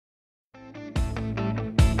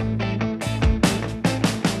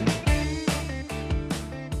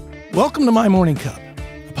Welcome to My Morning Cup,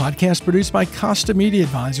 a podcast produced by Costa Media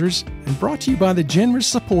Advisors and brought to you by the generous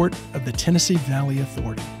support of the Tennessee Valley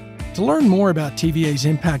Authority. To learn more about TVA's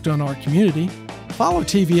impact on our community, follow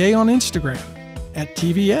TVA on Instagram at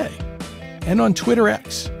TVA and on Twitter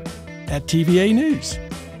X at TVA News.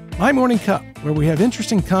 My Morning Cup, where we have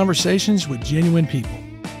interesting conversations with genuine people.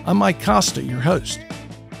 I'm Mike Costa, your host.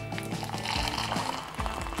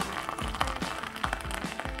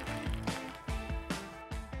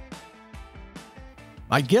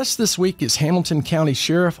 My guest this week is Hamilton County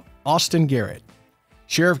Sheriff Austin Garrett.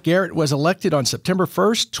 Sheriff Garrett was elected on September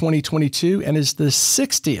 1st, 2022, and is the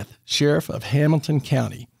 60th Sheriff of Hamilton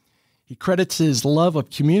County. He credits his love of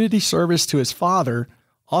community service to his father,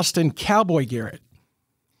 Austin Cowboy Garrett.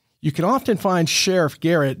 You can often find Sheriff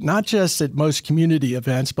Garrett not just at most community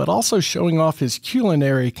events, but also showing off his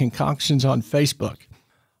culinary concoctions on Facebook.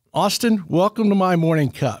 Austin, welcome to My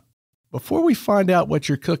Morning Cup. Before we find out what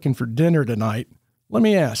you're cooking for dinner tonight, let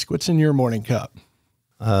me ask, what's in your morning cup?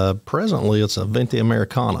 Presently, it's a Venti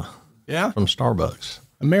Americana. Yeah? From Starbucks.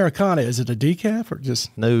 Americana, is it a decaf or just?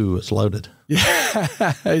 No, it's loaded.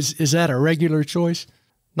 Yeah. Is that a regular choice?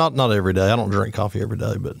 Not every day. I don't drink coffee every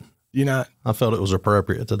day, but you not? I felt it was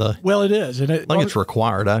appropriate today. Well, it is. And I think it's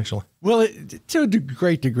required, actually. Well, to a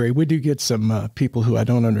great degree. We do get some people who I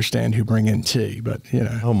don't understand who bring in tea, but, you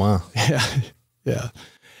know. Oh, my. Yeah. Yeah.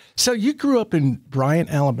 So you grew up in Bryant,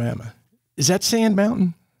 Alabama. Is that Sand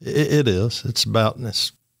Mountain? It is. It's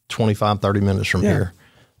 25, 30 minutes from here.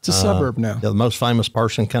 It's a suburb now. Yeah, the most famous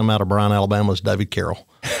person come out of Bryant, Alabama is David Carroll.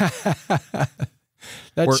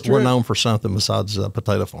 We're known for something besides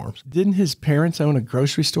potato farms. Didn't his parents own a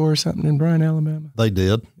grocery store or something in Bryant, Alabama? They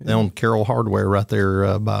did. Yeah. They owned Carroll Hardware right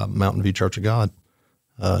there by Mountain View Church of God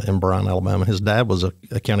in Bryant, Alabama. His dad was a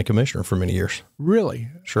county commissioner for many years. Really?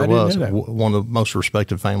 Sure was. One of the most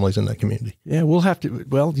respected families in that community. Yeah, we'll have to,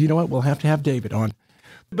 well, you know what? We'll have to have David on.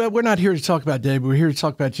 But we're not here to talk about David. We're here to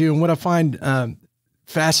talk about you. And what I find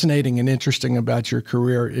fascinating and interesting about your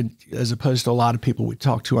career, as opposed to a lot of people we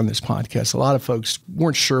talk to on this podcast, a lot of folks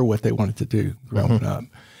weren't sure what they wanted to do growing up.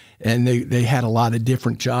 And they had a lot of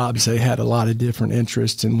different jobs. They had a lot of different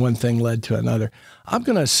interests, and one thing led to another. I'm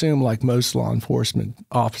going to assume, like most law enforcement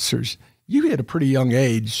officers, you at a pretty young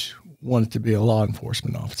age wanted to be a law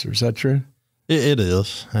enforcement officer. Is that true? It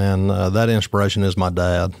is. And that inspiration is my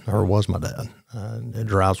dad, or was my dad. It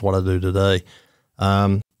drives what I do today.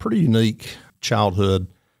 Pretty unique childhood,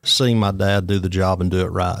 seeing my dad do the job and do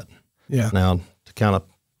it right. Yeah. Now, to kind of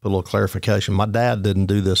put a little clarification, my dad didn't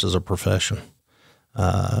do this as a profession.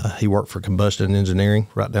 He worked for combustion engineering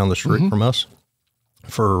right down the street from us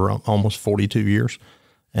for almost 42 years.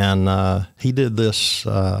 And he did this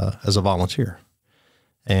as a volunteer.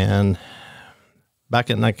 And back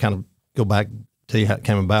in that, kind of go back to how it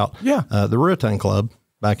came about. Yeah. The Ruritan Club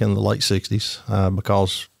back in the late 60s,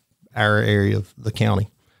 because our area of the county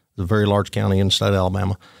is a very large county in the state of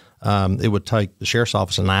Alabama. It would take the sheriff's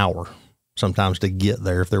office an hour sometimes to get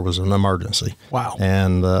there if there was an emergency. Wow.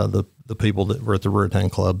 And the people that were at the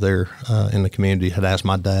Ruritan Club there in the community had asked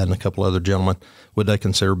my dad and a couple other gentlemen, would they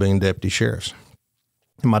consider being deputy sheriffs?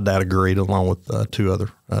 And my dad agreed, along with two other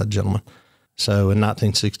gentlemen. So in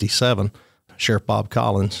 1967, Sheriff Bob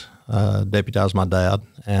Collins deputized my dad,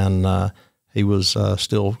 and he was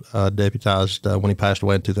still deputized when he passed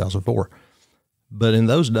away in 2004. But in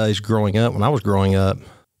those days growing up, when I was growing up,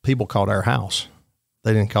 people called our house.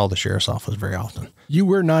 They didn't call the sheriff's office very often. You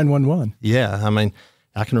were 911. Yeah. I mean,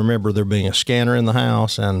 I can remember there being a scanner in the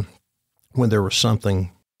house, and when there was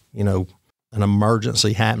something, you know, an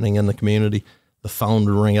emergency happening in the community, the phone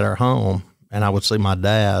would ring at our home, and I would see my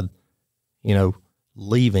dad, you know,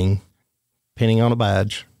 leaving, pinning on a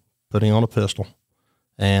badge, putting on a pistol,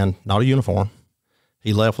 and not a uniform.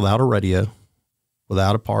 He left without a radio,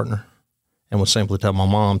 without a partner, and would simply tell my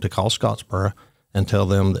mom to call Scottsboro and tell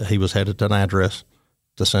them that he was headed to an address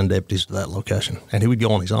to send deputies to that location. And he would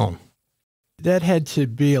go on his own. That had to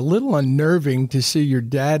be a little unnerving to see your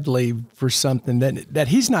dad leave for something that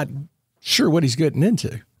he's not sure what he's getting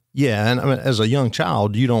into. Yeah. And I mean, as a young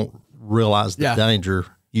child, you don't realize the danger.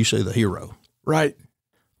 You see the hero. Right.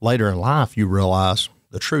 Later in life, you realize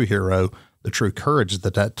the true hero, the true courage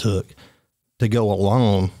that took to go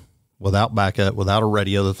alone without backup, without a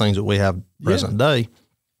radio, the things that we have present day,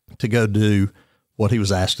 to go do what he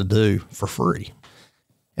was asked to do for free.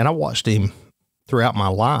 And I watched him throughout my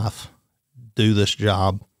life do this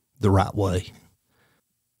job the right way,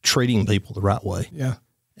 treating people the right way. Yeah.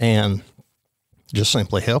 And just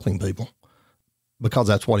simply helping people, because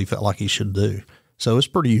that's what he felt like he should do. So it's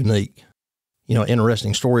pretty unique. You know,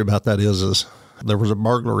 interesting story about that is there was a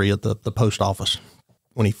burglary at the post office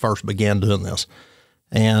when he first began doing this.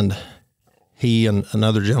 And he and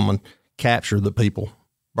another gentleman captured the people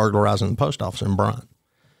burglarizing the post office in Bryant.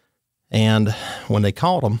 And when they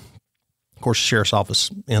caught them, of course, the sheriff's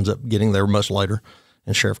office ends up getting there much later,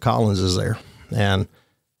 and Sheriff Collins is there. And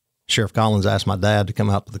Sheriff Collins asked my dad to come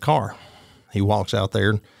out to the car. He walks out there,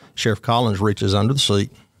 and Sheriff Collins reaches under the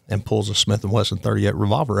seat and pulls a Smith & Wesson .38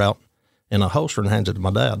 revolver out in a holster and hands it to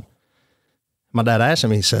my dad. My dad asked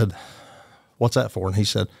him, he said, "What's that for?" And he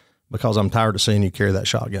said, "Because I'm tired of seeing you carry that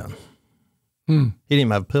shotgun." He didn't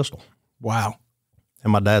even have a pistol. Wow.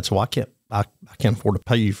 And my dad said, "Well, I can't afford to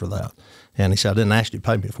pay you for that." And he said, "I didn't ask you to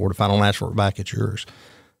pay me for it. If I don't ask for it back, it's yours."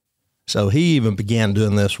 So he even began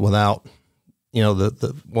doing this without,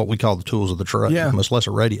 the what we call the tools of the trade, much less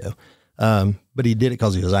a radio. But he did it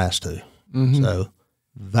because he was asked to. So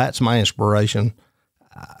that's my inspiration.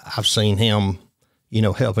 I've seen him,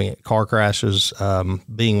 helping at car crashes,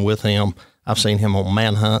 being with him. I've seen him on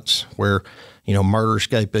manhunts where, murder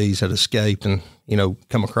escapees had escaped and,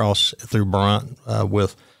 come across through Bryant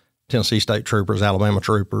with Tennessee State troopers, Alabama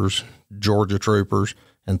troopers, Georgia troopers,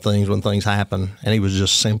 and things when things happen. And he was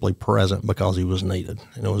just simply present because he was needed,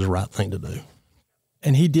 and it was the right thing to do.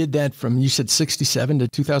 And he did that from, you said 67 to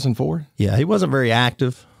 2004? Yeah, he wasn't very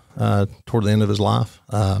active toward the end of his life,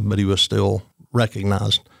 but he was still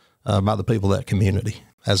recognized by the people of that community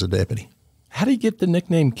as a deputy. How did he get the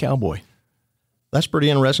nickname Cowboy? That's pretty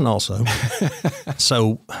interesting also.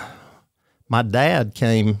 So my dad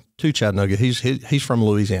came to Chattanooga. He's from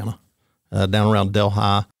Louisiana, down around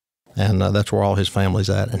Delhi, and that's where all his family's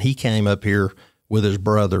at. And he came up here with his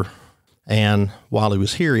brother, and while he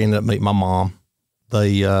was here, he ended up meeting my mom.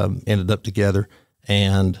 They ended up together,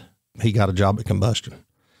 and he got a job at Combustion.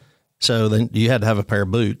 So then you had to have a pair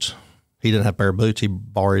of boots. He didn't have a pair of boots. He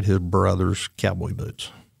borrowed his brother's cowboy boots.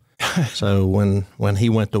 So when he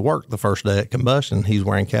went to work the first day at Combustion, he's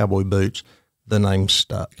wearing cowboy boots. The name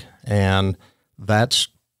stuck. And that's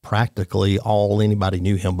practically all anybody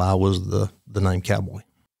knew him by was the name Cowboy.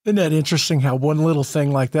 Isn't that interesting how one little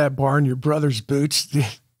thing like that, borrowing your brother's boots,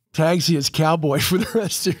 tags you as Cowboy for the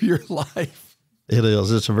rest of your life? It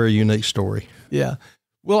is. It's a very unique story. Yeah.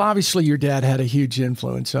 Well, obviously your dad had a huge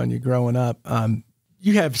influence on you growing up.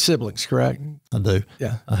 You have siblings, correct? I do.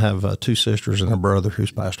 Yeah. I have 2 sisters and a brother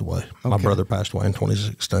who's passed away. Okay. My brother passed away in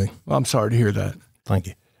 2016. Well, I'm sorry to hear that. Thank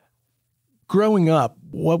you. Growing up,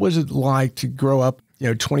 what was it like to grow up,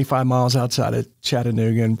 25 miles outside of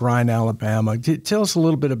Chattanooga in Bryan, Alabama? Tell us a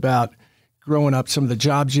little bit about growing up, some of the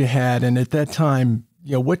jobs you had, and at that time,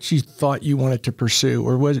 what you thought you wanted to pursue,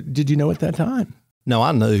 or did you know at that time? No,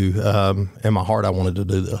 I knew in my heart I wanted to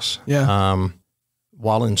do this. Yeah.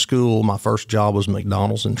 While in school, my first job was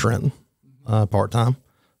McDonald's in Trenton, part-time.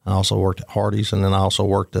 I also worked at Hardee's, and then I also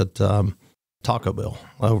worked at Taco Bell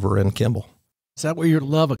over in Kimball. Is that where your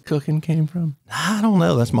love of cooking came from? I don't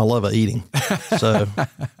know. That's my love of eating.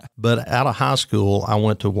 But out of high school, I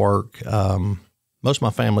went to work. Most of my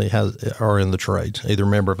family are in the trades, either a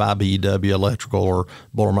member of IBEW, electrical, or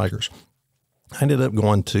Boilermakers. I ended up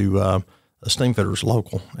going to a steamfitters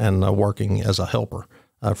local and working as a helper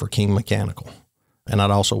for King Mechanical. And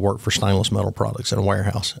I'd also worked for stainless metal products in a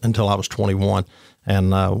warehouse until I was 21.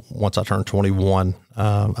 And once I turned 21,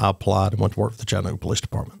 I applied and went to work for the Chattanooga Police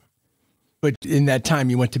Department. But in that time,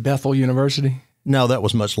 you went to Bethel University? No, that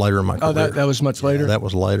was much later in my career. Oh, that was much later? Yeah, that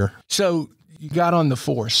was later. So you got on the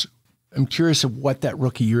force. I'm curious of what that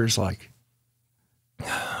rookie year is like.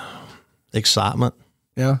 Excitement.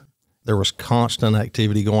 Yeah. There was constant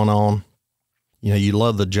activity going on. You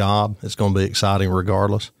love the job. It's going to be exciting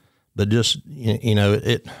regardless. But just,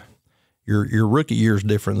 your rookie year is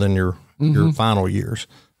different than your final years.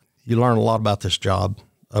 You learn a lot about this job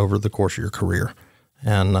over the course of your career,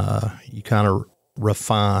 and you kind of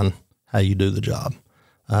refine how you do the job.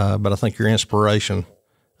 But I think your inspiration,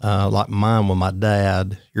 like mine with my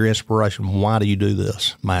dad, your inspiration, why do you do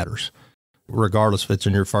this, matters. Regardless if it's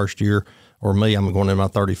in your first year or me, I'm going in my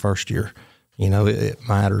 31st year. It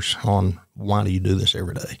matters on why do you do this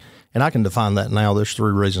every day. And I can define that now. There's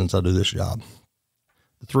 3 reasons I do this job.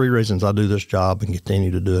 The 3 reasons I do this job and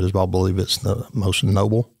continue to do it is I believe it's the most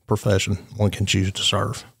noble profession one can choose to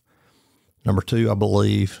serve. Number 2, I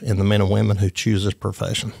believe in the men and women who choose this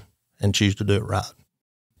profession and choose to do it right.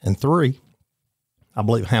 And 3, I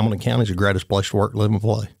believe Hamilton County is the greatest place to work, live, and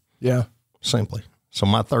play. Yeah. Simply. So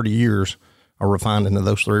my 30 years are refined into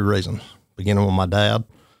those 3 reasons, beginning with my dad,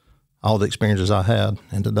 all the experiences I had,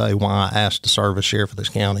 and today why I asked to serve as sheriff of this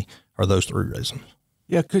county are those 3 reasons.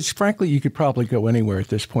 Yeah, because frankly, you could probably go anywhere at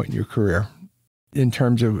this point in your career in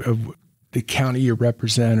terms of the county you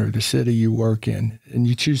represent or the city you work in, and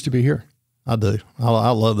you choose to be here. I do. I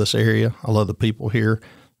love this area. I love the people here.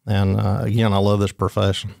 And again, I love this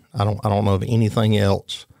profession. I don't know of anything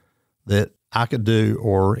else that I could do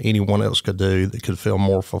or anyone else could do that could feel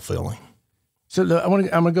more fulfilling. So I'm going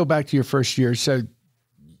to go back to your first year. So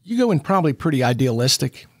you go in probably pretty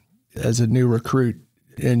idealistic as a new recruit.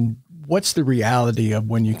 And what's the reality of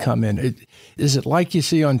when you come in? Is it like you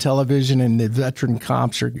see on television and the veteran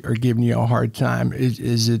cops are giving you a hard time?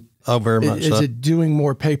 Is it? Oh, very much so. Is it doing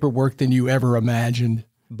more paperwork than you ever imagined?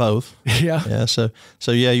 Both. Yeah. Yeah. So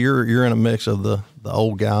yeah, you're in a mix of the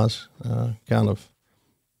old guys, kind of,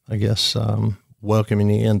 I guess, welcoming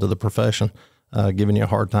you into the profession, giving you a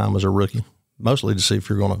hard time as a rookie, mostly to see if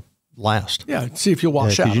you're going to last. Yeah. See if you'll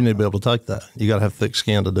wash out. Because you need to be able to take that. You got to have thick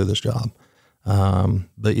skin to do this job.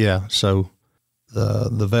 But yeah, so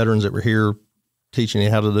the veterans that were here teaching you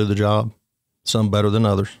how to do the job, some better than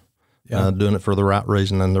others, doing it for the right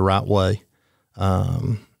reason and the right way.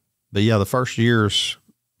 But yeah, the first year's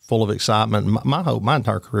full of excitement. My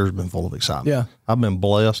entire career has been full of excitement. Yeah. I've been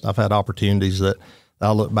blessed. I've had opportunities that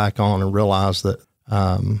I look back on and realize that,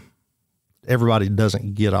 everybody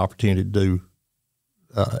doesn't get opportunity to do,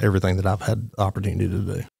 everything that I've had the opportunity to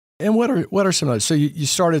do. And what are some of those? So you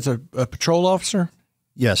started as a patrol officer?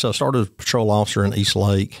 Yeah. So I started as a patrol officer in East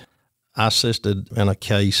Lake. I assisted in a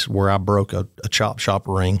case where I broke a chop shop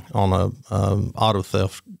ring on a auto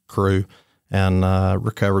theft crew and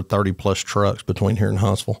recovered 30 plus trucks between here and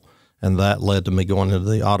Huntsville. And that led to me going into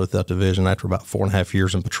the auto theft division after about 4.5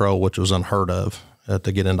 years in patrol, which was unheard of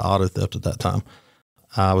to get into auto theft at that time.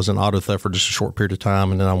 I was in auto theft for just a short period of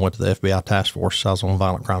time, and then I went to the FBI task force. I was on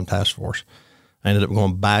violent crime task force. I ended up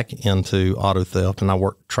going back into auto theft, and I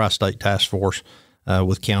worked tri-state task force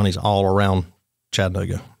with counties all around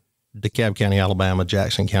Chattanooga. DeKalb County, Alabama,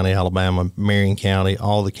 Jackson County, Alabama, Marion County,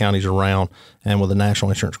 all the counties around, and with the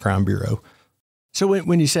National Insurance Crime Bureau. So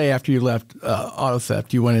when you say after you left auto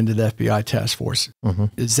theft, you went into the FBI task force,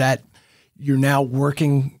 is that you're now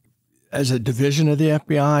working as a division of the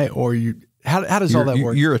FBI, or how does all that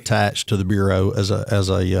work? You're attached to the Bureau as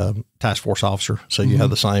a task force officer, so you have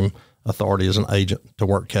the same authority as an agent to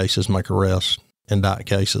work cases, make arrests, indict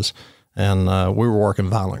cases. And we were working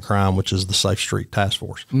violent crime, which is the Safe Street Task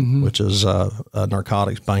Force, which is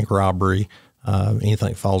narcotics, bank robbery, anything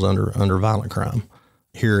that falls under violent crime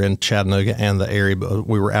here in Chattanooga and the area. But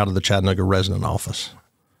we were out of the Chattanooga resident office.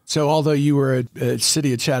 So although you were a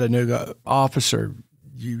City of Chattanooga officer,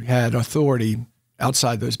 you had authority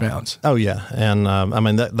outside those bounds. Oh, yeah. And I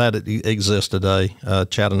mean, that exists today.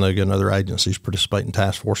 Chattanooga and other agencies participate in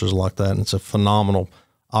task forces like that. And it's a phenomenal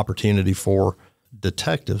opportunity for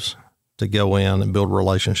detectives to go in and build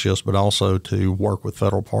relationships, but also to work with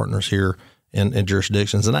federal partners here in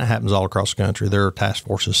jurisdictions. And that happens all across the country. There are task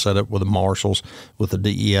forces set up with the marshals, with the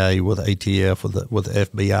DEA, with the ATF, with the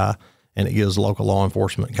FBI, and it gives local law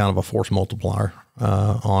enforcement kind of a force multiplier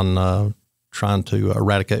on trying to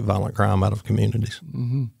eradicate violent crime out of communities.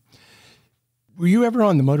 Were you ever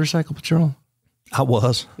on the motorcycle patrol? I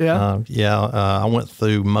was. Yeah? I went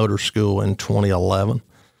through motor school in 2011.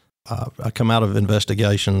 I come out of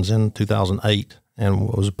investigations in 2008 and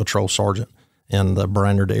was a patrol sergeant in the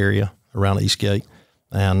Brainerd area around Eastgate.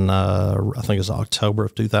 And I think it was October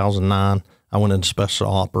of 2009, I went into special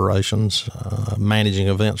operations, managing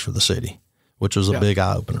events for the city, which was a big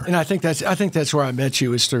eye opener. And I think that's where I met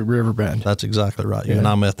you, is through Riverbend. That's exactly right. You and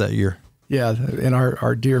I met that year. Yeah, and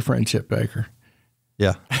our dear friend Chip Baker.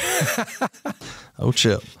 Yeah. Oh,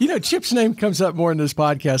 Chip. You know, Chip's name comes up more in this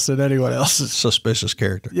podcast than anyone else's. Suspicious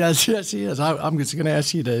character. Yes, he is. I'm just going to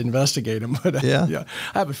ask you to investigate him. But I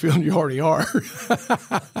have a feeling you already are.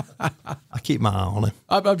 I keep my eye on him.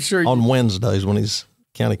 I'm sure. On Wednesdays when he's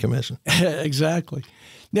county commission. Exactly.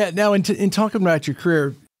 Now in talking about your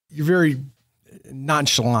career, you're very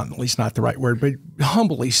nonchalant, at least not the right word, but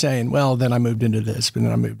humbly saying, well, then I moved into this, but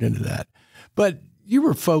then I moved into that. But you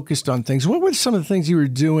were focused on things. What were some of the things you were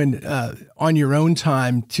doing on your own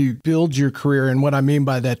time to build your career? And what I mean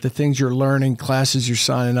by that, the things you're learning, classes you're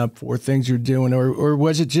signing up for, things you're doing, or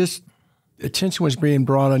was it just attention was being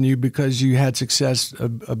brought on you because you had success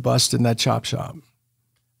busting that chop shop?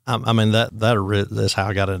 I mean, that's how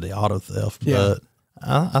I got into auto theft. Yeah. But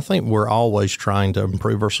I think we're always trying to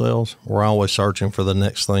improve ourselves. We're always searching for the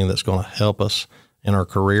next thing that's going to help us in our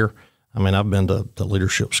career. I mean, I've been to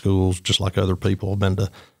leadership schools just like other people. I've been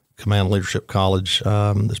to Command Leadership College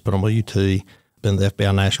that's put on by UT, been to the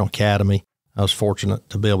FBI National Academy. I was fortunate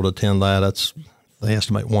to be able to attend that. They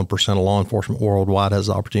estimate 1% of law enforcement worldwide has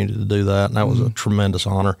the opportunity to do that, and that was a tremendous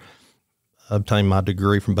honor. I obtained my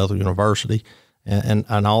degree from Bethel University, and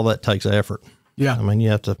all that takes effort. Yeah. I mean, you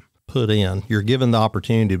have to put in. You're given the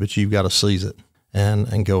opportunity, but you've got to seize it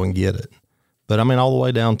and go and get it. But I mean, all the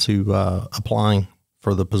way down to applying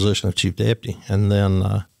for the position of chief deputy, and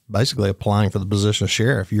then basically applying for the position of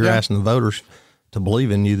sheriff. You're asking the voters to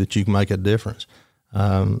believe in you that you can make a difference.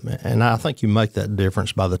 And I think you make that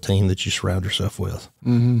difference by the team that you surround yourself with.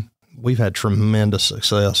 Mm-hmm. We've had tremendous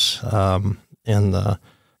success in the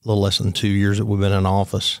little less than 2 years that we've been in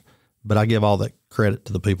office, but I give all that credit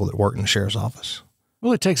to the people that work in the sheriff's office.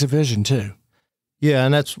 Well, it takes a vision too. Yeah,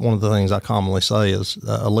 and that's one of the things I commonly say is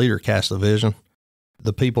a leader casts a vision.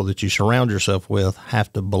 The people that you surround yourself with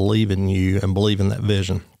have to believe in you and believe in that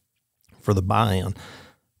vision for the buy-in.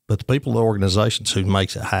 But the people, the organizations who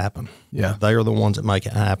makes it happen, they are the ones that make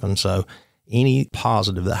it happen. So any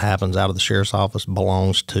positive that happens out of the sheriff's office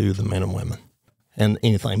belongs to the men and women, and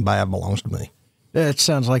anything bad belongs to me. It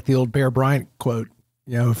sounds like the old Bear Bryant quote.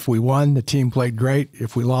 If we won, the team played great.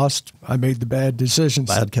 If we lost, I made the bad decisions.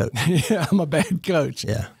 Bad coach. Yeah, I'm a bad coach.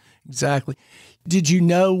 Yeah, exactly. Did you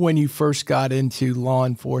know when you first got into law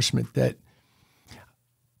enforcement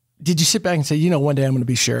did you sit back and say, one day I'm going to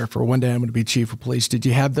be sheriff or one day I'm going to be chief of police? Did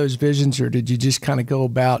you have those visions, or did you just kind of go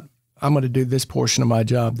about, I'm going to do this portion of my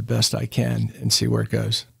job the best I can and see where it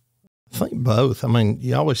goes? I think both. I mean,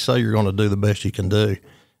 you always say you're going to do the best you can do,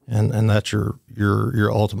 and that's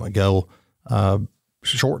your ultimate goal.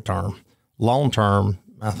 Short term. Long term,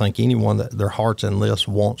 I think anyone that their heart's in this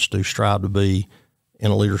wants to strive to be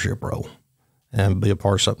in a leadership role and be a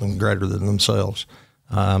part of something greater than themselves.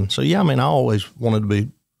 I always wanted to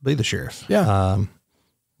be the sheriff. Yeah.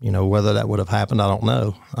 Whether that would have happened, I don't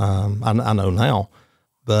know. I know now,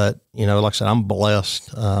 but like I said, I'm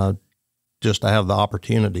blessed, just to have the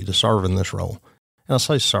opportunity to serve in this role. And I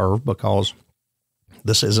say serve because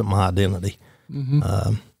this isn't my identity.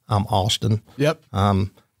 Mm-hmm. I'm Austin. Yep.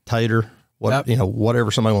 I'm Tater.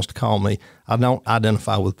 Whatever somebody wants to call me. I don't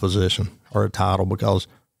identify with position or a title because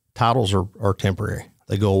titles are temporary.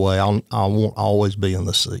 They go away. I won't always be in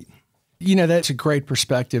the seat. That's a great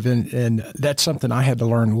perspective, and that's something I had to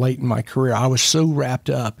learn late in my career. I was so wrapped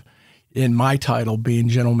up in my title being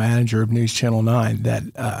general manager of News Channel 9 that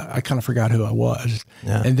I kind of forgot who I was.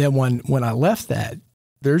 Yeah. And then when I left that,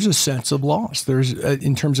 there's a sense of loss. There's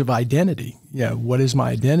in terms of identity. What is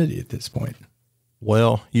my identity at this point?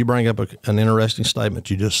 Well, you bring up an interesting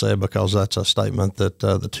statement you just said, because that's a statement that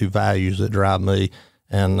the two values that drive me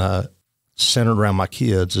and centered around my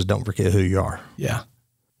kids is don't forget who you are. Yeah.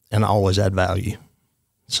 And always add value.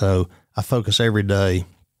 So I focus every day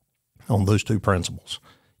on those two principles.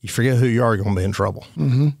 You forget who you are, you're going to be in trouble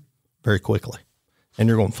very quickly, and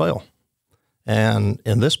you're going to fail. And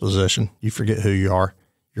in this position, you forget who you are,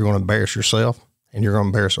 you're going to embarrass yourself, and you're going to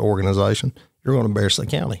embarrass the organization. You're going to embarrass the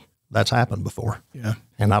county. That's happened before. Yeah.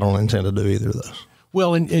 And I don't intend to do either of those.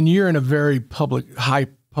 Well, and you're in a very high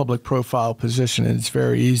public profile position, and it's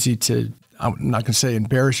very easy to, I'm not going to say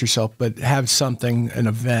embarrass yourself, but have something, an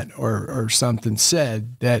event or something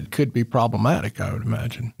said that could be problematic, I would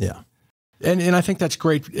imagine. Yeah. And I think that's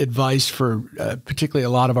great advice for particularly a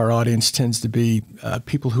lot of our audience tends to be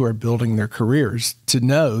people who are building their careers, to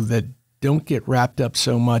know that don't get wrapped up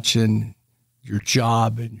so much in your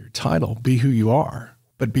job and your title. Be who you are,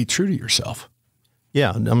 but be true to yourself.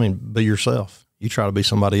 Yeah. Be yourself. You try to be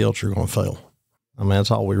somebody else, you're going to fail.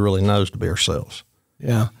 That's all we really know is to be ourselves.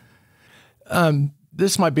 Yeah.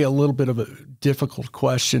 This might be a little bit of a difficult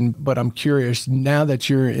question, but I'm curious, now that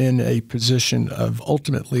you're in a position of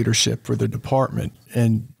ultimate leadership for the department,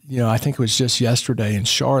 and, I think it was just yesterday in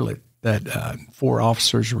Charlotte that 4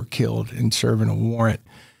 officers were killed in serving a warrant.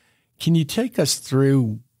 Can you take us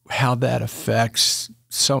through how that affects,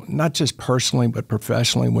 not just personally, but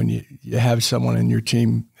professionally, when you have someone in your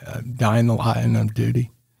team die in the line of duty?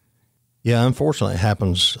 Yeah, unfortunately, it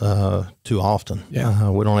happens too often. Yeah.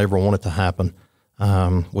 We don't ever want it to happen.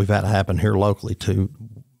 We've had it happen here locally too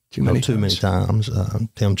many times.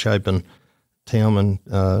 Tim Chapin, in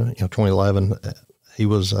 2011, he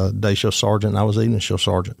was a day shift sergeant, and I was evening shift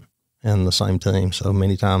sergeant in the same team. So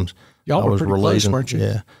many times y'all were pretty close, weren't you?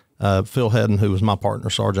 Yeah. Phil Hedden, who was my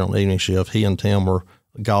partner sergeant on the evening shift, he and Tim were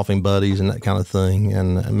golfing buddies and that kind of thing.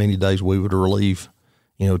 And many days we would relieve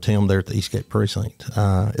Tim there at the Eastgate Precinct.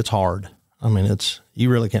 It's hard. You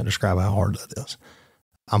really can't describe how hard that is.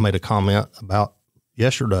 I made a comment about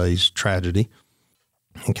yesterday's tragedy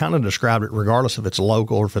and kind of described it, regardless if it's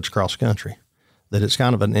local or if it's cross country, that it's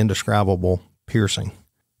kind of an indescribable piercing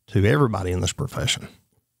to everybody in this profession.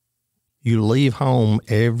 You leave home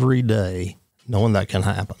every day knowing that can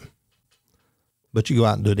happen, but you go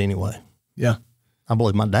out and do it anyway. Yeah. I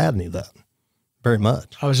believe my dad knew that very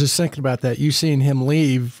much. I was just thinking about that. You seen him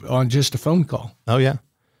leave on just a phone call. Oh, yeah.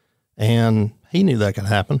 And he knew that could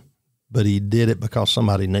happen, but he did it because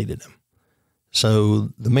somebody needed him.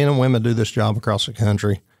 So the men and women do this job across the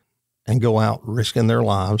country. and go out risking their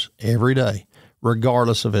lives every day,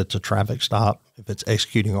 regardless if it's a traffic stop, if it's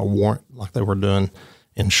executing a warrant like they were doing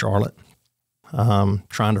in Charlotte,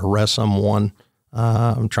 trying to arrest someone,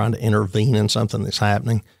 trying to intervene in something that's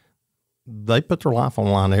happening. They put their life on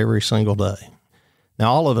the line every single day.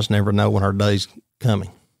 Now, all of us never know when our day's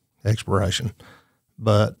coming, expiration,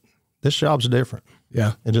 but this job's different.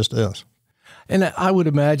 Yeah. It just is. And I would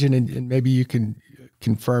imagine, and maybe you can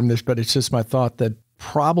confirm this, but it's just my thought that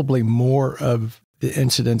probably more of the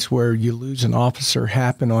incidents where you lose an officer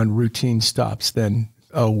happen on routine stops than,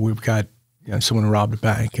 oh, we've got someone robbed a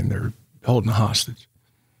bank and they're holding a hostage.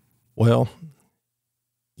 Well,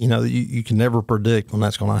 you can never predict when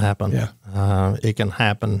that's going to happen. Yeah. It can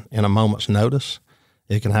happen in a moment's notice.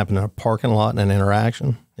 It can happen in a parking lot in an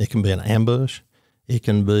interaction. It can be an ambush. It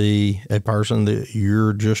can be a person that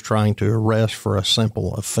you're just trying to arrest for a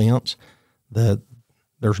simple offense that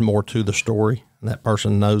there's more to the story, and that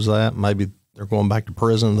person knows that. Maybe they're going back to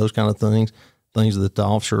prison, those kind of things that the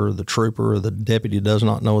officer, or the trooper, or the deputy does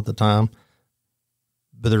not know at the time.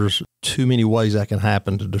 But there's too many ways that can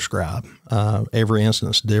happen to describe. Every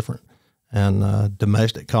incident's different, and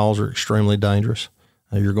domestic calls are extremely dangerous.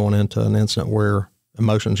 You're going into an incident where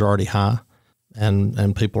emotions are already high,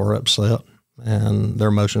 and people are upset, and their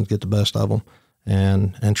emotions get the best of them,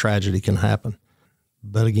 and tragedy can happen.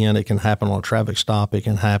 But again, it can happen on a traffic stop. It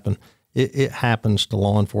can happen. It happens to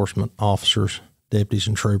law enforcement officers, deputies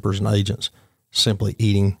and troopers and agents simply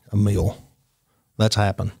eating a meal. That's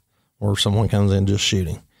happened, or someone comes in just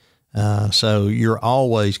shooting. So you're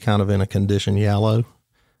always kind of in a condition yellow,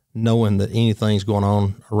 knowing that anything's going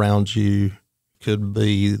on around you could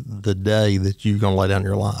be the day that you're going to lay down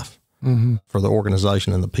your life for the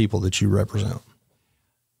organization and the people that you represent.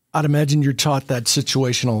 I'd imagine you're taught that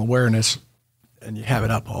situational awareness and you have it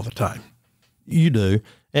up all the time. You do.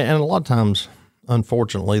 And a lot of times,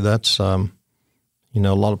 unfortunately, that's, a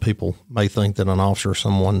lot of people may think that an officer or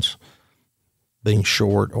someone's being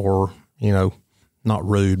short or, not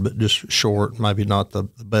rude, but just short, maybe not the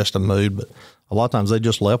best of mood, but a lot of times they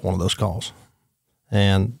just left one of those calls.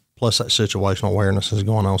 And plus that situational awareness is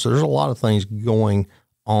going on. So there's a lot of things going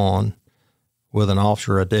on with an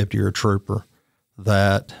officer, a deputy, or a trooper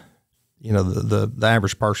that, the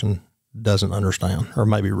average person doesn't understand or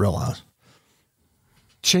maybe realize.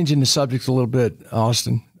 Changing the subject a little bit,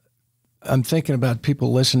 Austin, I'm thinking about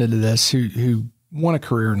people listening to this who want a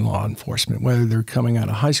career in law enforcement, whether they're coming out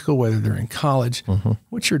of high school, whether they're in college.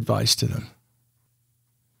 What's your advice to them?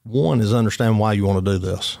 One is understand why you want to do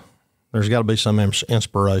this. There's got to be some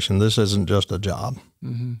inspiration. This isn't just a job.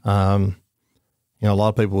 A lot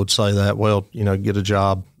of people would say that, well, get a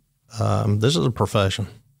job. This is a profession.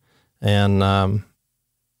 And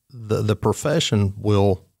the profession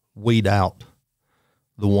will weed out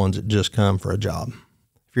the ones that just come for a job.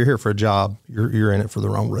 If you're here for a job, you're in it for the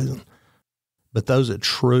wrong reason. But those that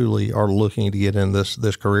truly are looking to get in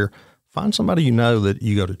this career, find somebody that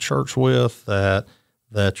you go to church with,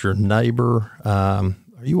 that's your neighbor.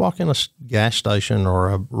 You walk in a gas station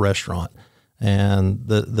or a restaurant, and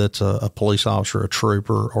that's a police officer, a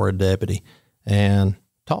trooper, or a deputy, and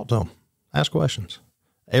talk to them, ask questions.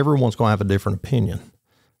 Everyone's going to have a different opinion.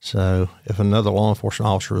 So if another law enforcement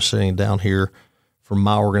officer is sitting down here from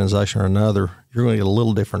my organization or another, you're going to get a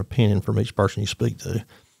little different opinion from each person you speak to.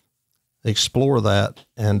 Explore that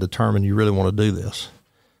and determine you really want to do this.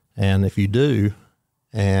 And if you do,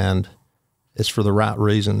 and it's for the right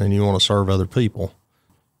reason and you want to serve other people,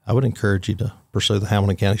 I would encourage you to pursue the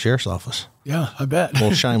Hamilton County Sheriff's Office. Yeah, I bet. A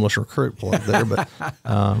little shameless recruit plug there, but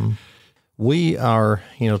we are,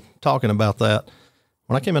 talking about that.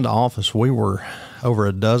 When I came into office, we were over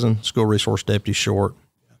a dozen school resource deputies short.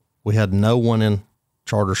 We had no one in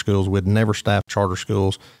charter schools. We had never staffed charter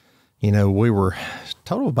schools. We were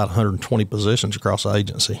total of about 120 positions across the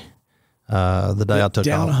agency. The day I took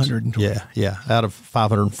down office. 120. Yeah, out of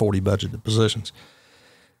 540 budgeted positions.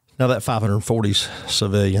 Now that 540 is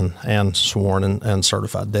civilian and sworn and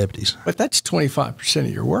certified deputies. But that's 25%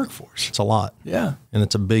 of your workforce. It's a lot. Yeah. And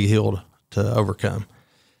it's a big hill to overcome.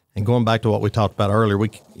 And going back to what we talked about earlier, we,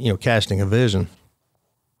 cast a vision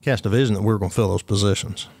that we were going to fill those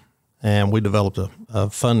positions. And we developed a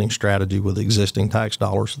funding strategy with existing tax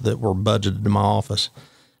dollars that were budgeted in my office.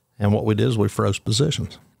 And what we did is we froze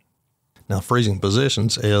positions. Now, freezing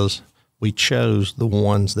positions is we chose the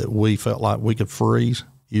ones that we felt like we could freeze,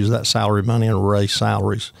 use that salary money, and raise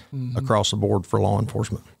salaries across the board for law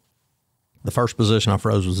enforcement. The first position I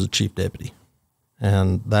froze was the chief deputy.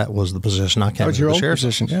 And that was the position I came into the sheriff's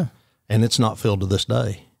position, office. yeah. And it's not filled to this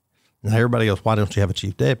day. Now, everybody goes, why don't you have a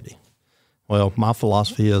chief deputy? Well, my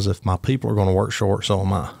philosophy is if my people are going to work short, so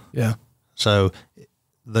am I. Yeah. So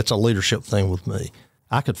that's a leadership thing with me.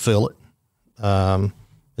 I could fill it.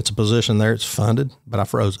 It's a position there. It's funded, but I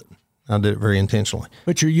froze it. I did it very intentionally.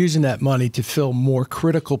 But you're using that money to fill more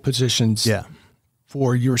critical positions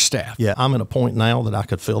for your staff. Yeah, I'm at a point now that I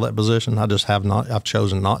could fill that position. I just have not. I've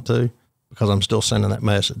chosen not to because I'm still sending that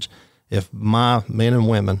message. If my men and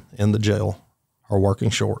women in the jail are working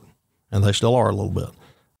short, and they still are a little bit,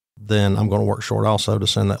 then I'm going to work short also to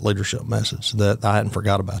send that leadership message that I hadn't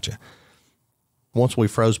forgot about you. Once we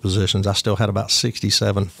froze positions, I still had about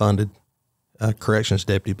 67 funded corrections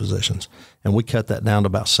deputy positions, and we cut that down to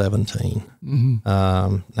about 17.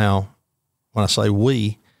 Now, when I say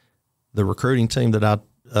we, the recruiting team that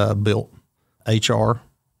I built, HR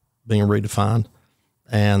being redefined,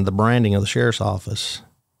 and the branding of the sheriff's office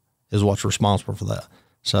is what's responsible for that.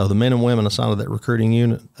 So the men and women assigned to that recruiting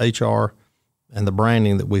unit, HR, and the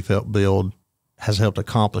branding that we've helped build has helped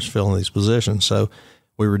accomplish filling these positions. So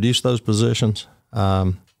we reduced those positions.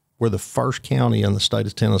 We're the first county in the state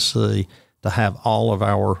of Tennessee to have all of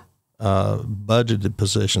our budgeted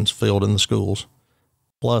positions filled in the schools,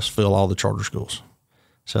 plus fill all the charter schools.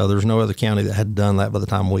 So there's no other county that had done that by the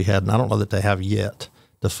time we had, and I don't know that they have yet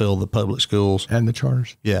to fill the public schools. And the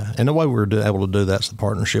charters. Yeah, and the way we were able to do that's the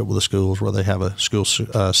partnership with the schools where they have a school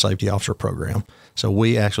safety officer program. So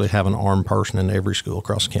we actually have an armed person in every school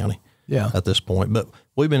across the county at this point. But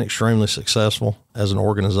we've been extremely successful as an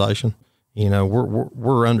organization. You know,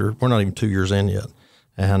 we're not even 2 years in yet.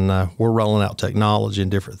 And we're rolling out technology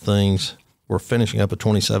and different things. We're finishing up a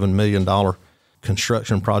 $27 million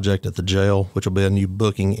construction project at the jail, which will be a new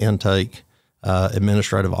booking intake,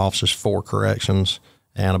 administrative offices for corrections,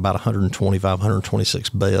 and about 125, 126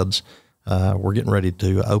 beds. We're getting ready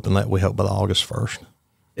to open that, we hope, by August 1st.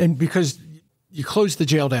 And because you closed the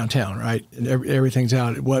jail downtown, right? And everything's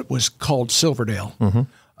out at what was called Silverdale.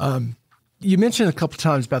 You mentioned a couple of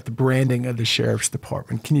times about the branding of the sheriff's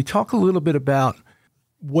department. Can you talk a little bit about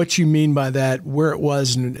what you mean by that, where it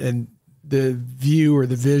was, and the view or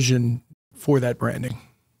the vision for that branding?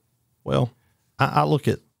 Well, I look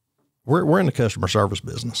at, we're in the customer service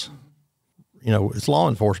business. You know, it's law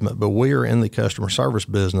enforcement, but we are in the customer service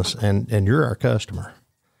business, and you're our customer.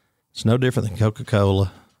 It's no different than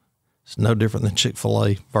Coca-Cola. It's no different than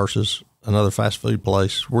Chick-fil-A versus another fast food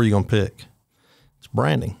place. Where are you going to pick? It's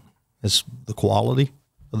branding. It's the quality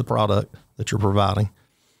of the product that you're providing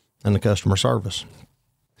and the customer service.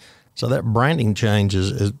 So that branding change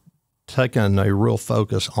is taking a real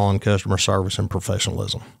focus on customer service and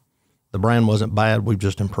professionalism. The brand wasn't bad. We've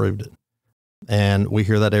just improved it. And we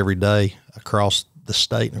hear that every day across the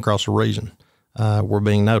state and across the region. We're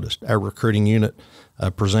being noticed. Our recruiting unit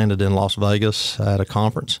presented in Las Vegas at a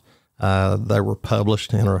conference. They were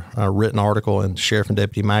published in a written article in Sheriff and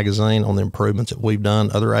Deputy magazine on the improvements that we've done.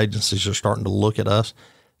 Other agencies are starting to look at us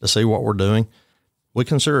to see what we're doing. We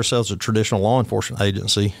consider ourselves a traditional law enforcement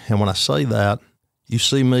agency. And when I say that, you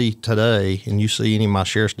see me today and you see any of my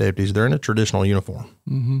sheriff's deputies, they're in a traditional uniform.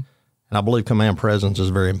 And I believe command presence is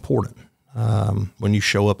very important. When you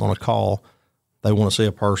show up on a call, they want to see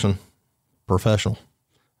a person professional.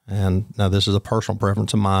 And now this is a personal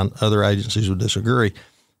preference of mine. Other agencies would disagree.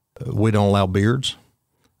 We don't allow beards.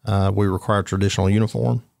 We require traditional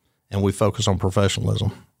uniform, and we focus on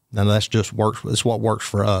professionalism. And that's just works. It's what works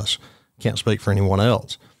for us. Can't speak for anyone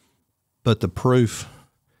else. But the proof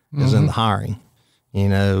is in the hiring. You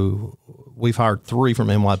know, we've hired 3 from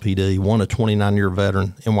NYPD, one a 29-year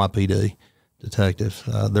veteran NYPD detective.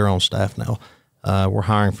 They're on staff now. We're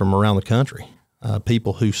hiring from around the country,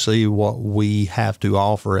 people who see what we have to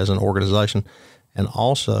offer as an organization. And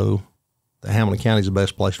also, that Hamilton County is the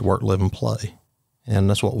best place to work, live, and play. And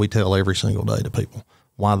that's what we tell every single day to people,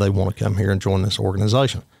 why they want to come here and join this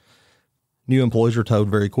organization. New employees are told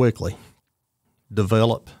very quickly,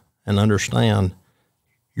 develop and understand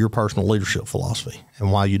your personal leadership philosophy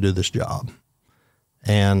and why you do this job.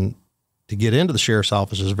 And to get into the sheriff's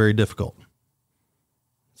office is very difficult.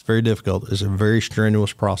 It's very difficult. It's a very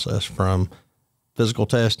strenuous process, from physical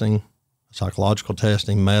testing, psychological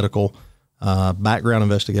testing, medical, background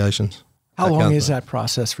investigations. How long is that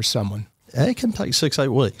process for someone? It can take 6-8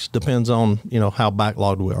 weeks. Depends on, how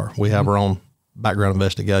backlogged we are. We have our own background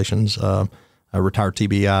investigations, retired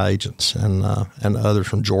TBI agents and others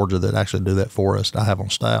from Georgia that actually do that for us that I have on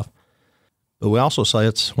staff. But we also say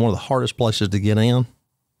it's one of the hardest places to get in,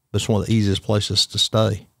 but it's one of the easiest places to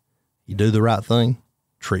stay. You do the right thing,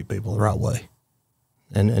 treat people the right way,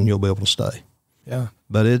 and you'll be able to stay. Yeah.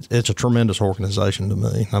 But it's a tremendous organization to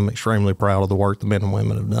me. I'm extremely proud of the work the men and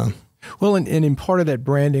women have done. Well, and in part of that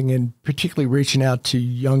branding, and particularly reaching out to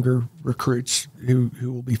younger recruits who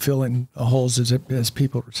will be filling holes as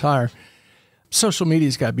people retire, social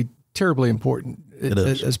media's got to be terribly important It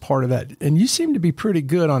is. as part of that. And you seem to be pretty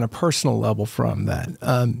good on a personal level from that.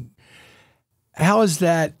 How has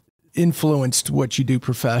that influenced what you do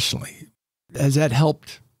professionally? Has that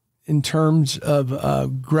helped in terms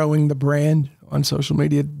of growing the brand on social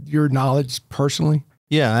media, your knowledge personally?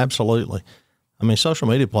 Yeah, absolutely. I mean, social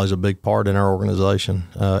media plays a big part in our organization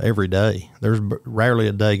every day. There's rarely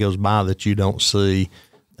a day goes by that you don't see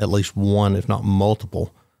at least one, if not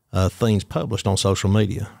multiple, things published on social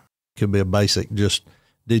media. Could be a basic just,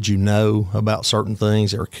 did you know about certain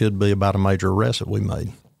things, or could be about a major arrest that we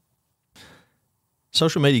made.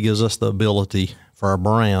 Social media gives us the ability for our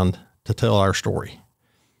brand to tell our story,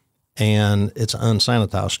 and it's an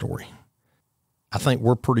unsanitized story. I think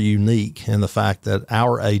we're pretty unique in the fact that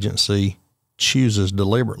our agency chooses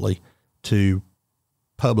deliberately to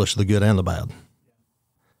publish the good and the bad.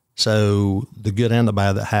 So the good and the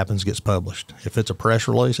bad that happens gets published. If it's a press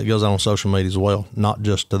release, it goes out on social media as well, not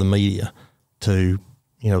just to the media to,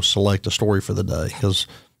 select a story for the day, because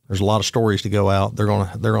there's a lot of stories to go out. They're going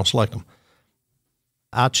to select them.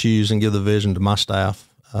 I choose and give the vision to my staff,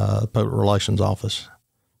 public relations office,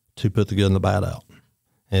 to put the good and the bad out.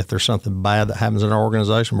 And if there's something bad that happens in our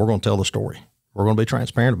organization, we're going to tell the story. We're going to be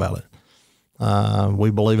transparent about it.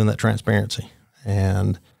 We believe in that transparency,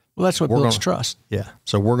 and well, that's what builds trust. Yeah.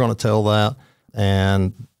 So we're going to tell that,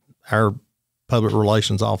 and our public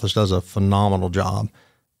relations office does a phenomenal job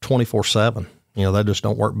 24/7. They just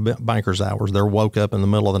don't work banker's hours. They're woke up in the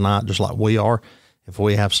middle of the night, just like we are. If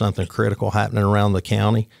we have something critical happening around the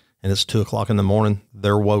county and it's 2:00 in the morning,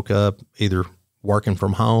 they're woke up either working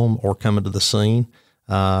from home or coming to the scene.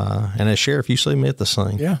 And as sheriff, you see me at the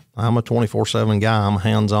scene. Yeah. I'm a 24/7 guy. I'm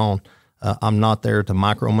hands-on. I'm not there to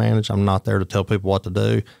micromanage. I'm not there to tell people what to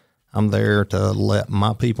do. I'm there to let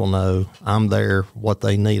my people know I'm there, what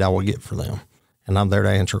they need, I will get for them. And I'm there to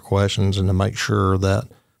answer questions and to make sure that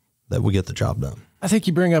we get the job done. I think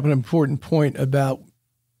you bring up an important point about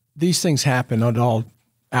these things happen at all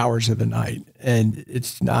hours of the night. And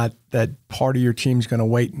it's not that part of your team's going to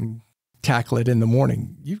wait and tackle it in the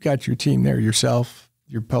morning. You've got your team there, yourself,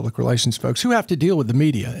 your public relations folks, who have to deal with the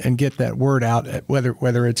media and get that word out,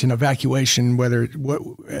 whether it's an evacuation,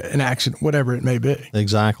 an accident, whatever it may be.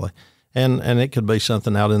 Exactly. And it could be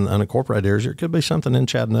something out in the unincorporated areas, or it could be something in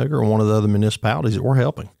Chattanooga or one of the other municipalities that we're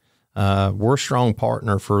helping. We're a strong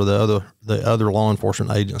partner for the other law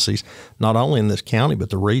enforcement agencies, not only in this county, but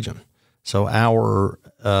the region. So our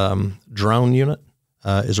drone unit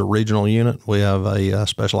is a regional unit. We have a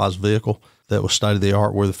specialized vehicle that was state of the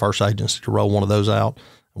art. We're the first agency to roll one of those out.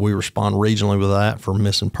 We respond regionally with that for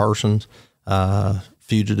missing persons,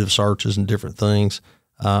 fugitive searches, and different things.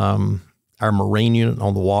 Our Marine unit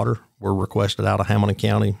on the water, we're requested out of Hamilton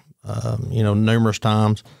County, numerous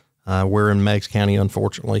times. We're in Meigs County,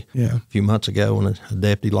 unfortunately, a few months ago, when a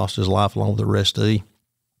deputy lost his life along with the arrestee.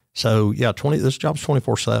 So, this job's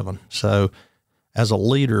 24/7. So as a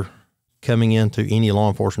leader coming into any law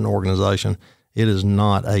enforcement organization, it is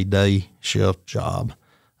not a day shift job.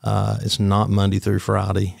 It's not Monday through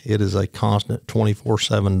Friday. It is a constant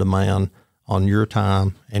 24/7 demand on your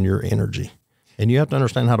time and your energy. And you have to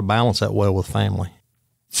understand how to balance that well with family.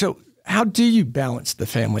 So how do you balance the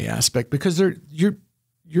family aspect? Because you're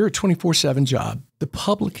a 24/7 job. The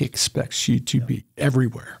public expects you to be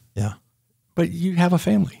everywhere. Yeah. But you have a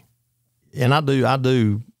family. And I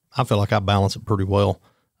feel like I balance it pretty well.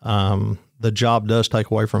 The job does take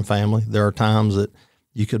away from family. There are times that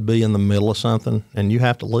you could be in the middle of something and you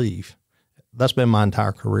have to leave. That's been my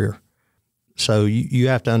entire career. So you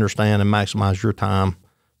have to understand and maximize your time,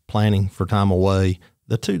 planning for time away.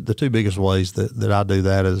 The two biggest ways that I do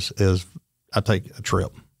that is I take a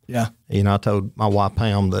trip. Yeah. I told my wife,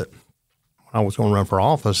 Pam, that when I was going to run for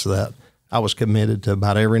office, that I was committed to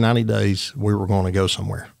about every 90 days we were going to go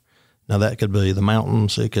somewhere. Now, that could be the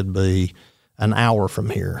mountains. It could be an hour from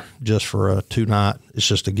here just for a 2-night. It's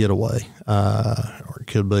just a getaway. Or it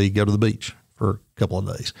could be go to the beach for a couple of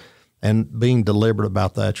days. And being deliberate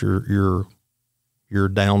about that, your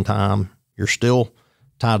downtime, you're still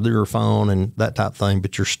tied to your phone and that type of thing,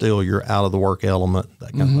 but you're out of the work element,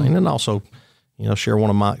 that kind of thing. And also, share one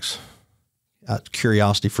of Mike's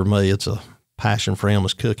curiosity for me. It's a passion for him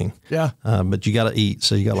is cooking. Yeah. But you got to eat,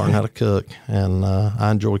 so you got to learn how to cook. And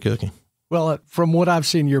I enjoy cooking. Well, from what I've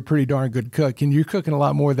seen, you're a pretty darn good cook, and you're cooking a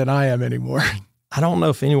lot more than I am anymore. I don't know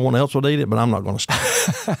if anyone else would eat it, but I'm not going to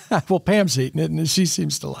stop. Well, Pam's eating it, and she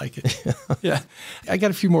seems to like it. Yeah. I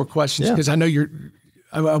got a few more questions because I know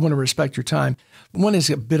I want to respect your time. One is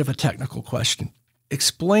a bit of a technical question.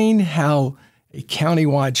 Explain how a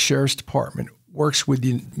countywide sheriff's department works with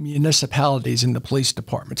the municipalities and the police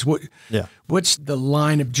departments. What's the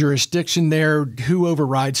line of jurisdiction there? Who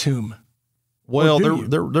overrides whom? Well,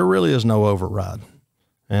 there really is no override,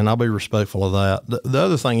 and I'll be respectful of that. The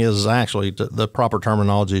other thing is actually the proper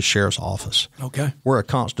terminology is sheriff's office. Okay. We're a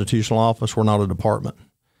constitutional office. We're not a department.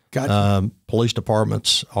 Gotcha. Police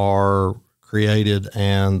departments are created,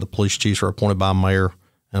 and the police chiefs are appointed by a mayor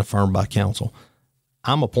and affirmed by council.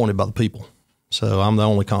 I'm appointed by the people, so I'm the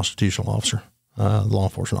only constitutional officer, law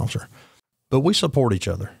enforcement officer. But we support each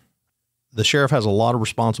other. The sheriff has a lot of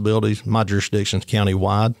responsibilities. My jurisdiction is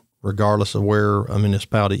county-wide, regardless of where a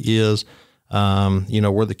municipality is.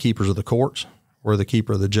 We're the keepers of the courts. We're the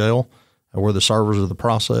keeper of the jail. We're the servers of the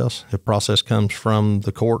process. If process comes from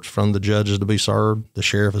the courts, from the judges to be served, the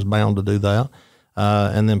sheriff is bound to do that.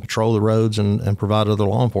 And then patrol the roads and provide other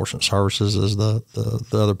law enforcement services is the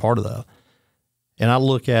other part of that. And I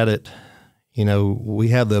look at it, we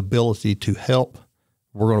have the ability to help.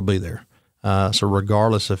 We're going to be there. So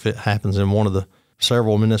regardless if it happens in one of the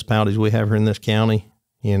several municipalities we have here in this county,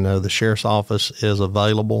 the sheriff's office is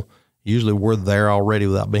available. Usually we're there already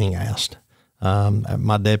without being asked.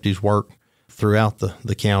 My deputies work throughout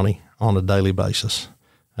the county on a daily basis,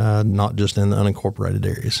 not just in the unincorporated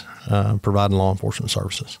areas, providing law enforcement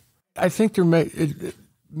services. I think there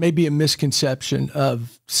may be a misconception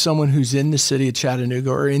of someone who's in the city of Chattanooga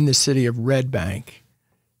or in the city of Red Bank.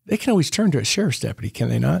 They can always turn to a sheriff's deputy, can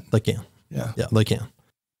they not? They can. Yeah, they can.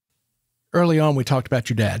 Early on, we talked about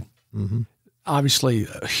your dad. Mm-hmm. Obviously,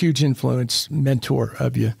 a huge influence, mentor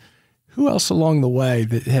of you. Who else along the way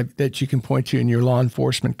that you can point to in your law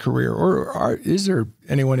enforcement career? Or is there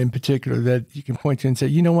anyone in particular that you can point to and say,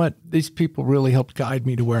 you know what, these people really helped guide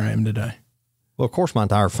me to where I am today? Well, of course, my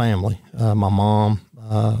entire family, my mom,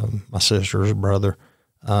 my sisters, brother,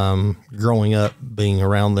 growing up, being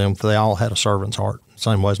around them, they all had a servant's heart,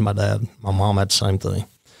 same way as my dad. My mom had the same thing.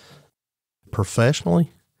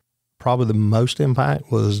 Professionally, probably the most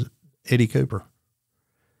impact was Eddie Cooper.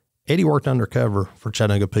 Eddie worked undercover for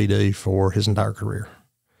Chattanooga PD for his entire career.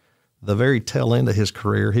 The very tail end of his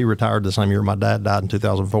career, he retired the same year my dad died in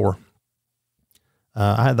 2004.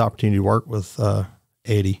 I had the opportunity to work with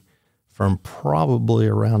Eddie from probably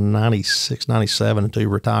around 96, 97 until he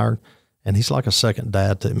retired, and he's like a second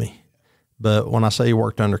dad to me. But when I say he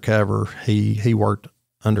worked undercover, he worked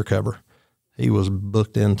undercover. He was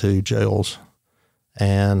booked into jails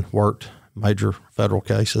and worked major federal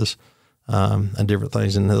cases and different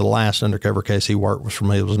things. And the last undercover case he worked was for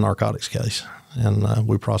me. It was a narcotics case, and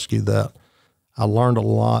we prosecuted that. I learned a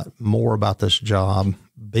lot more about this job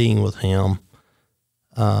being with him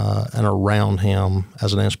and around him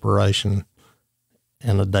as an inspiration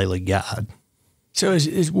and a daily guide. So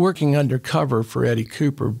as working undercover for Eddie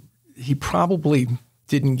Cooper, he probably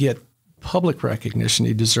didn't get public recognition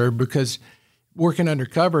he deserved because working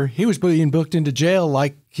undercover, he was being booked into jail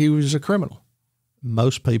like he was a criminal.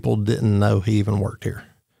 Most people didn't know he even worked here.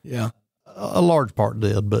 Yeah. A large part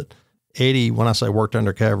did, but Eddie, when I say worked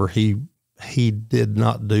undercover, he did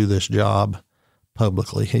not do this job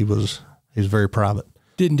publicly. He was very private.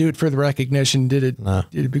 Didn't do it for the recognition. Did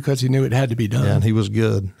it because he knew it had to be done. Yeah, and he was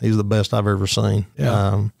good. He's the best I've ever seen.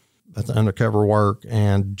 Yeah. At the undercover work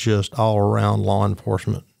and just all around law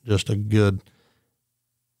enforcement, just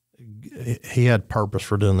he had purpose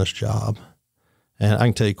for doing this job. And I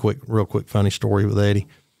can tell you a real quick funny story with Eddie.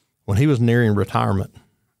 When he was nearing retirement,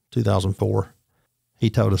 2004,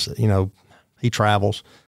 he told us, he travels.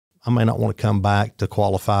 I may not want to come back to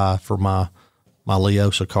qualify for my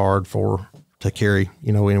LEOSA card to carry,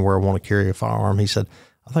 anywhere I want to carry a firearm. He said,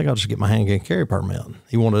 I think I'll just get my handgun carry permit.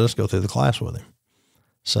 He wanted us to go through the class with him.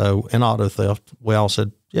 So in auto theft, we all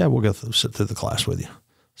said, yeah, we'll sit through the class with you.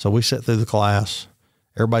 So we sit through the class.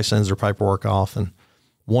 Everybody sends their paperwork off, and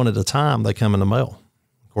one at a time, they come in the mail.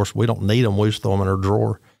 Of course, we don't need them. We just throw them in our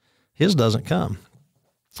drawer. His doesn't come.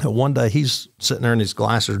 And one day, he's sitting there, and his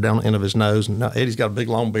glasses are down the end of his nose, and Eddie's got a big,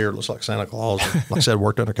 long beard, looks like Santa Claus. Like I said,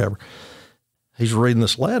 worked undercover. He's reading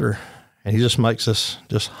this letter, and he just makes this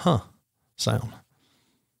sound.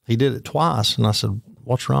 He did it twice, and I said,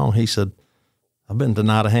 what's wrong? He said, I've been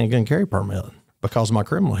denied a handgun carry permit because of my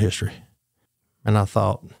criminal history. And I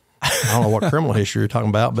thought, I don't know what criminal history you're talking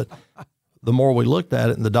about, but the more we looked at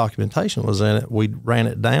it and the documentation was in it, we ran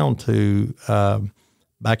it down to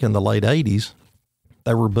back in the late 80s,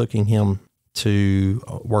 they were booking him to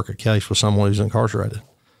work a case with someone who's incarcerated.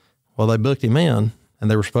 Well, they booked him in,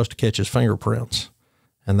 and they were supposed to catch his fingerprints.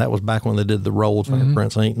 And that was back when they did the rolled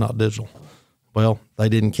fingerprints, ink, not digital. Well, they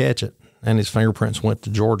didn't catch it. And his fingerprints went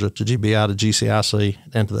to Georgia, to GBI, to GCIC,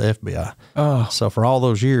 and to the FBI. Oh. So for all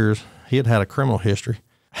those years, he had a criminal history.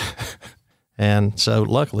 And so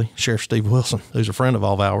luckily, Sheriff Steve Wilson, who's a friend of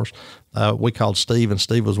all of ours, we called Steve, and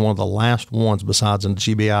Steve was one of the last ones besides a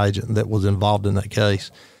GBI agent that was involved in that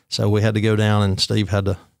case. So we had to go down, and Steve had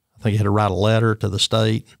to, I think he had to write a letter to the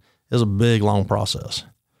state. It was a big, long process.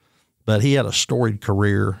 But he had a storied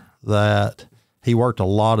career that he worked a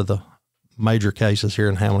lot of the major cases here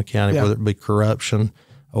in Hamilton County, whether it be corruption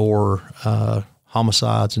or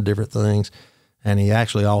homicides and different things. And he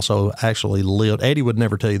actually lived. Eddie would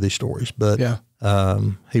never tell you these stories, but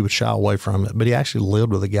he would shy away from it. But he actually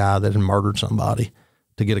lived with a guy that had murdered somebody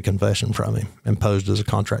to get a confession from him and posed as a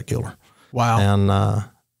contract killer. Wow. And like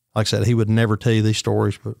I said, he would never tell you these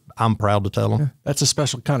stories, but I'm proud to tell them. Yeah, that's a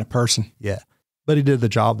special kind of person. Yeah. But he did the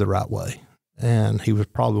job the right way. And he was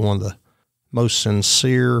probably one of the most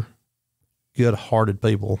sincere, good-hearted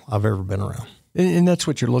people I've ever been around. And that's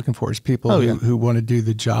what you're looking for, is people who want to do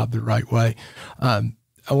the job the right way. I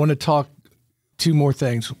want to talk two more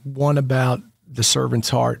things. One about the servant's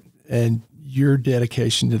heart and your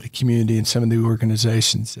dedication to the community and some of the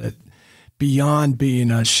organizations that, beyond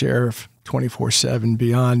being a sheriff 24/7,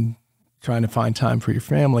 beyond trying to find time for your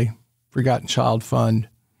family, Forgotten Child Fund,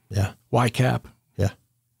 YCAP. Yeah.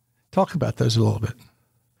 Talk about those a little bit.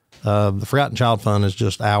 The Forgotten Child Fund is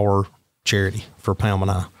just our charity for Pam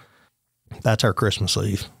and I. That's our Christmas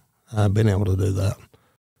Eve. I've been able to do that.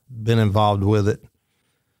 Been involved with it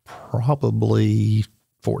probably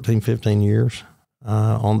 14, 15 years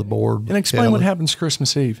on the board. And explain what happens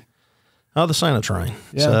Christmas Eve. Oh, the Santa train.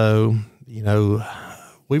 Yeah. So, you know,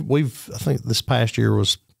 we've I think this past year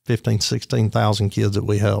was 15, 16,000 kids that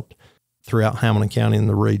we helped throughout Hamilton County and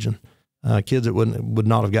the region. Kids that would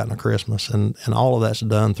not have gotten a Christmas. And all of that's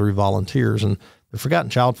done through volunteers. And the Forgotten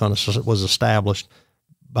Child Fund was established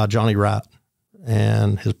by Johnny Wright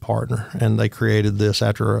and his partner. And they created this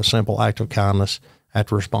after a simple act of kindness,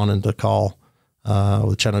 after responding to a call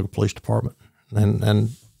with the Chattanooga Police Department.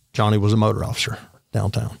 And Johnny was a motor officer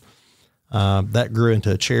downtown. That grew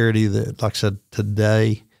into a charity that, like I said,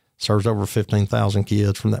 today serves over 15,000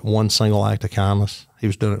 kids from that one single act of kindness. He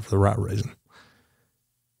was doing it for the right reason.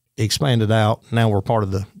 Expanded out. Now we're part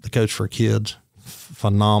of the Coach for Kids,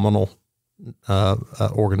 phenomenal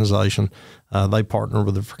organization. They partner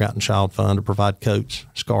with the Forgotten Child Fund to provide coats,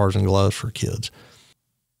 scarves, and gloves for kids.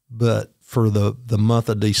 But for the month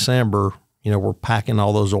of December, you know, we're packing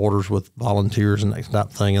all those orders with volunteers and that type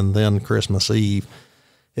of thing. And then Christmas Eve,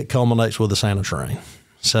 it culminates with the Santa train.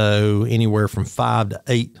 So anywhere from 5 to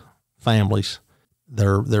 8 families,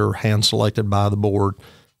 they're hand selected by the board,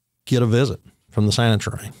 get a visit from the Santa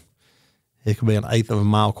train. It could be an eighth of a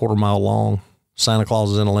mile, quarter mile long. Santa Claus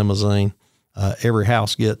is in a limousine. Every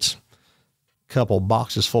house gets a couple of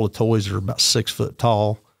boxes full of toys that are about 6 foot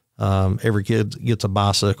tall. Every kid gets a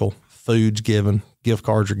bicycle. Food's given. Gift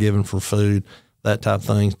cards are given for food, that type of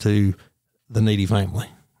thing, to the needy family,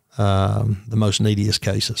 the most neediest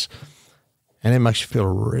cases. And it makes you feel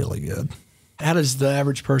really good. How does the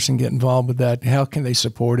average person get involved with that? How can they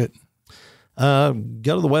support it? Go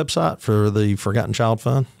to the website for the Forgotten Child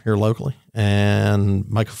Fund here locally and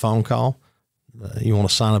make a phone call. You want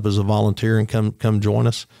to sign up as a volunteer and come join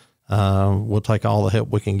us. We'll take all the help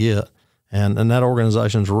we can get. And that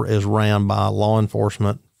organization is ran by law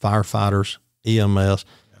enforcement, firefighters, EMS.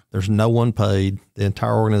 There's no one paid. The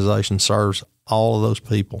entire organization serves all of those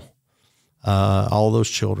people, all of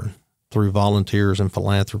those children, through volunteers and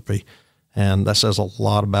philanthropy. And that says a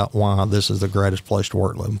lot about why this is the greatest place to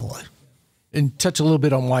work, live, and play. And touch a little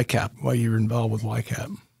bit on YCAP, why you were involved with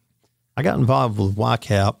YCAP. I got involved with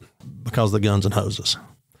YCAP because of the Guns and Hoses,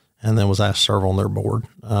 and then was asked to serve on their board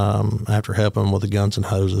after helping with the Guns and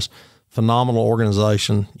Hoses. Phenomenal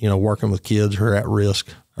organization, you know, working with kids who are at risk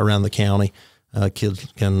around the county.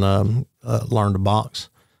 Kids can learn to box.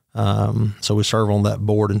 So we serve on that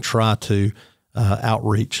board and try to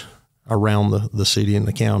outreach around the city and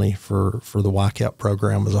the county for the YCAP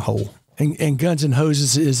program as a whole. And Guns and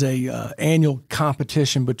Hoses is a annual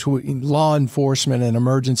competition between law enforcement and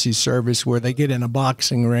emergency service where they get in a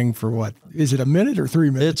boxing ring for what? Is it a minute or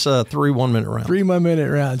 3 minutes? It's 3 1-minute rounds. 3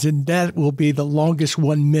 1-minute rounds. And that will be the longest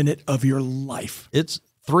 1 minute of your life. It's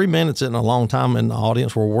 3 minutes in a long time in the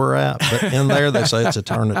audience where we're at, but in there they say it's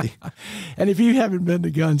eternity. And if you haven't been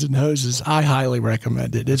to Guns and Hoses, I highly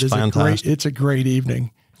recommend it. It's a great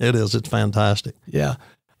evening. It is. It's fantastic. Yeah.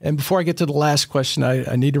 And before I get to the last question,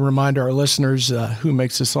 I need to remind our listeners who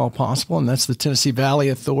makes this all possible, and that's the Tennessee Valley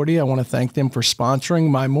Authority. I want to thank them for sponsoring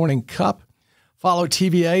my morning cup. Follow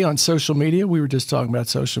TVA on social media. We were just talking about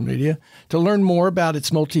social media. To learn more about its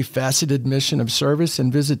multifaceted mission of service,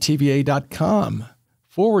 and visit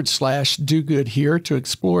TVA.com/do good here to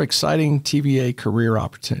explore exciting TVA career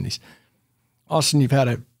opportunities. Austin, you've had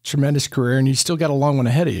a tremendous career, and you still got a long one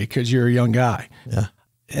ahead of you because you're a young guy. Yeah.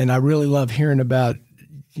 And I really love hearing about,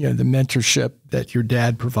 the mentorship that your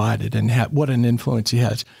dad provided and what an influence he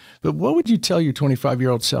has. But what would you tell your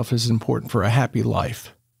 25-year-old self is important for a happy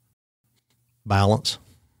life? Balance.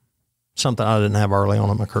 Something I didn't have early on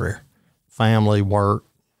in my career. Family, work.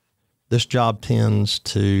 This job tends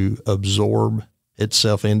to absorb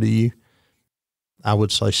itself into you. I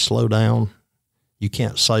would say slow down. You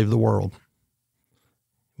can't save the world.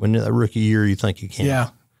 When you're that rookie year, you think you can.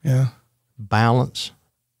 Yeah. Balance.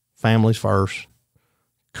 Families first.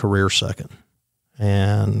 Career second.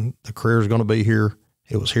 And the career is going to be here.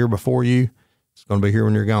 It was here before you. It's going to be here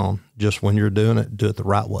when you're gone. Just when you're doing it, do it the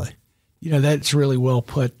right way. That's really well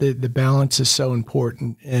put. The balance is so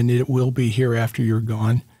important, and it will be here after you're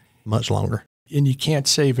gone. Much longer. And you can't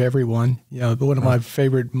save everyone. One of my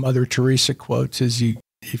favorite Mother Teresa quotes is,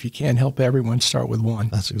 if you can't help everyone, start with one.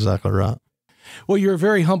 That's exactly right. Well, you're a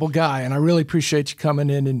very humble guy, and I really appreciate you coming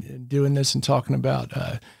in and doing this and talking about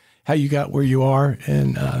how you got where you are,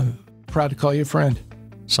 and proud to call you a friend.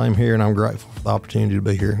 Same here, and I'm grateful for the opportunity to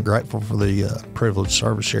be here. I'm grateful for the privilege to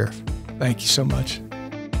serve as sheriff. Thank you so much.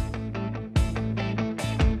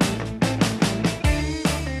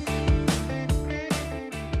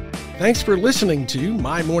 Thanks for listening to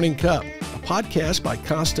My Morning Cup, a podcast by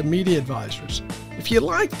Consta Media Advisors. If you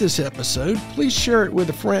liked this episode, please share it with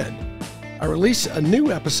a friend. I release a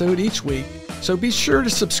new episode each week, so be sure to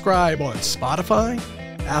subscribe on Spotify,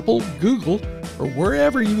 Apple, Google, or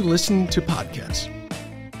wherever you listen to podcasts.